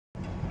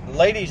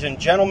Ladies and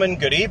gentlemen,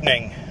 good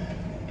evening.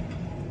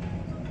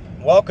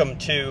 Welcome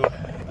to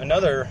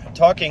another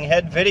Talking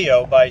Head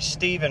video by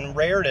Stephen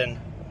Reardon.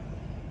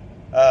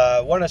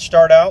 I want to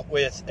start out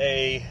with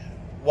a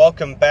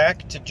welcome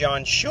back to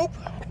John Shoup.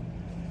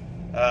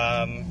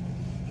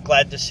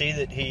 Glad to see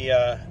that he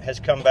has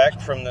come back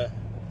from the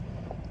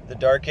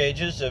dark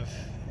ages of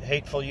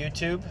hateful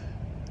YouTube.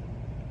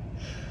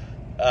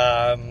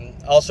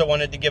 Also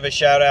wanted to give a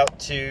shout out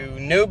to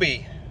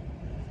Newbie.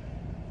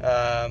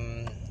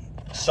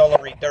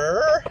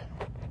 Soloryderrr.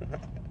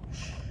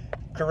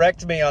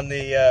 Correct me on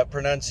the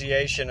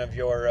pronunciation of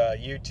your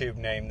YouTube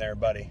name there,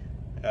 buddy.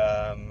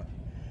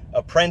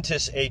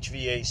 Apprentice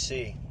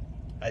HVAC.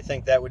 I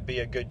think that would be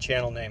a good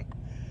channel name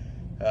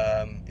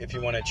if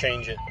you want to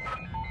change it.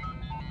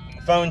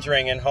 Phone's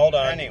ringing. Hold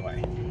on.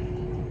 Anyway,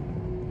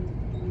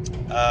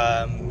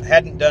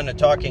 hadn't done a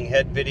Talking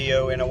Head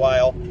video in a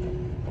while.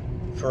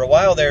 For a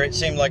while there, it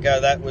seemed like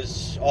that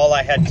was all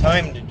I had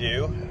time to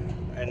do.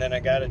 And then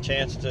I got a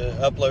chance to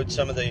upload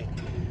some of the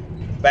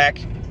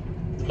backed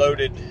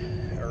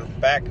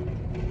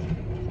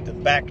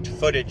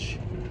footage,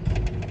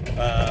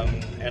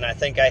 and I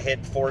think I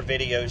hit 4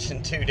 videos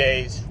in 2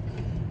 days.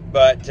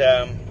 But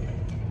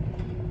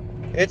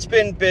it's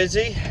been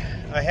busy.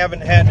 I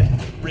haven't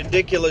had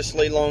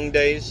ridiculously long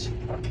days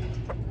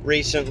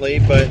recently,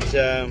 but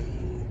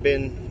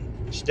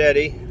been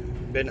steady,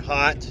 been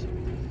hot,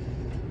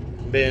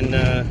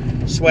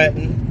 been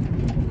sweating,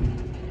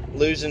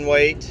 losing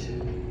weight,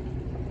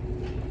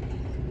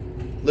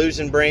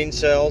 losing brain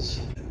cells.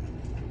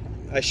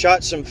 I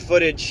shot some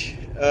footage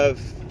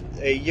of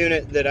a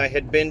unit that I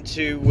had been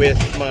to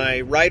with my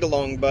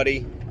ride-along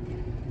buddy,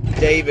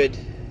 David.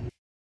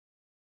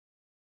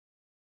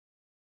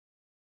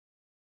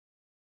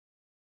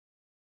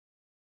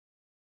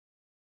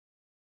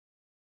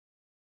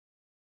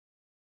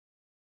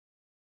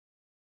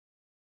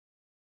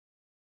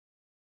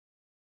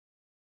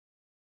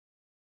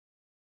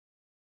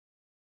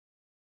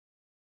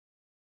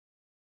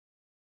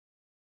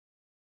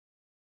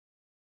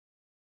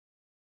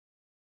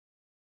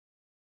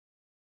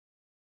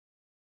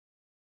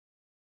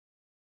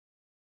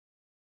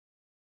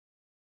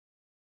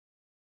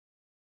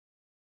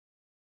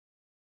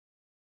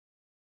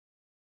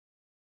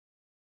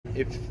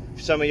 If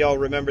some of y'all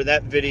remember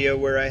that video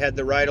where I had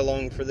the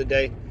ride-along for the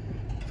day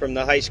from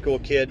the high school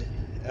kid,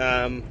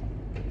 I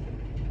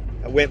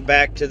went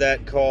back to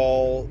that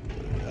call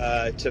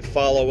to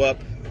follow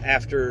up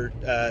after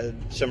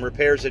some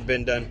repairs had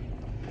been done.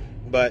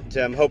 But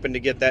I'm hoping to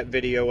get that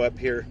video up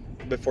here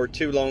before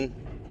too long.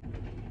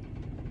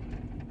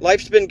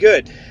 Life's been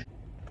good.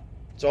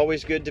 It's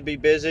always good to be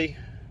busy.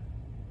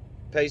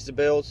 Pays the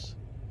bills.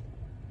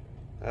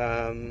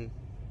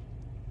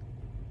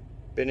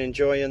 Been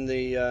enjoying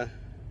the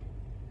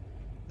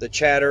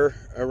chatter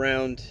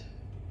around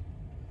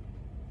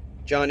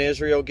John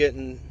Israel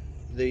getting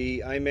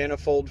the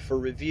iManifold for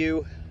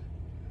review.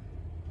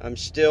 I'm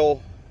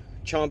still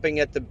chomping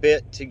at the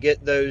bit to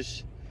get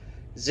those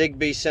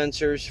Zigbee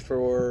sensors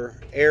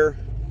for air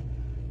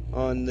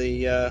on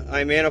the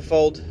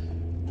iManifold.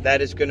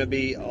 That is going to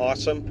be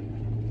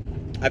awesome.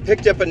 I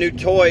picked up a new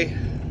toy,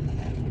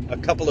 a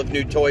couple of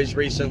new toys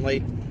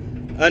recently,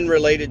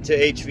 unrelated to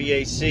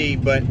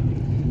HVAC, but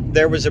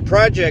there was a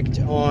project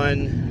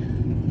on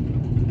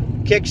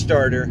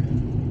Kickstarter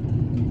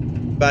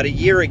about a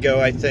year ago,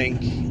 I think,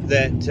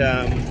 that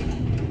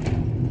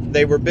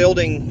they were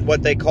building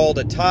what they called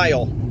a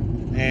tile,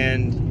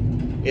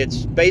 and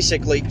it's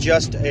basically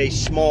just a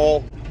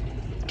small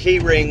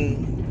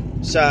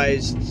keyring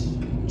sized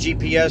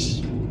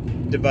GPS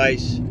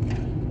device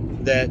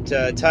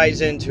that ties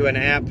into an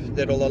app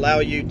that'll allow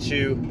you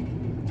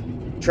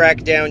to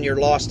track down your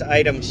lost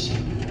items.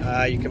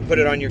 You can put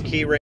it on your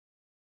keyring.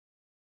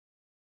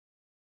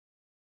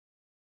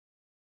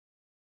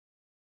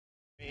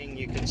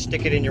 You can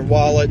stick it in your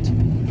wallet.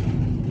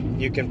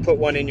 You can put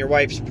one in your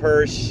wife's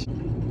purse.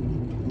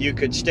 You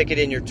could stick it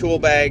in your tool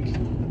bag.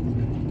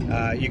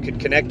 You could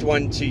connect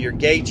one to your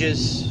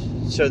gauges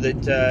so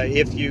that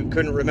if you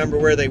couldn't remember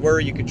where they were,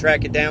 you could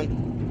track it down.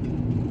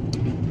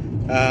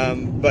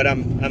 But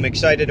I'm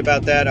excited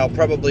about that. I'll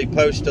probably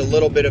post a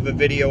little bit of a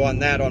video on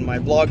that on my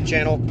vlog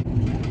channel.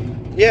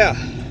 Yeah,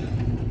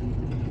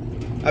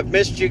 I've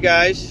missed you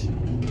guys.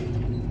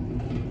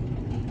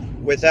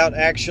 Without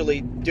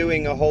actually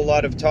doing a whole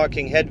lot of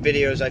Talking Head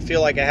videos, I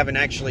feel like I haven't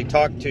actually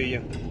talked to you.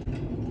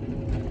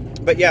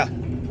 But yeah,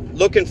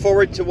 looking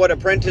forward to what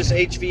Apprentice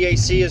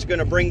HVAC is going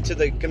to bring to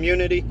the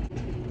community,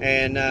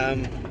 and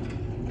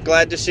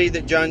glad to see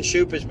that John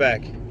Shoup is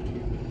back.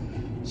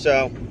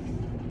 So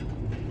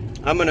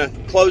I'm going to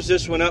close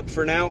this one up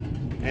for now,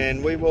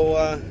 and we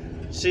will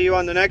see you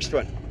on the next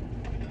one.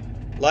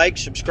 Like,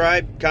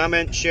 subscribe,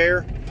 comment,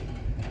 share.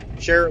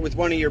 Share it with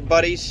one of your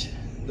buddies,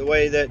 the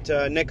way that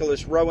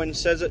Nicholas Rowan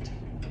says it.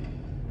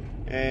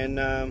 And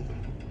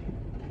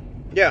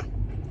yeah,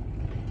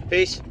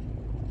 peace.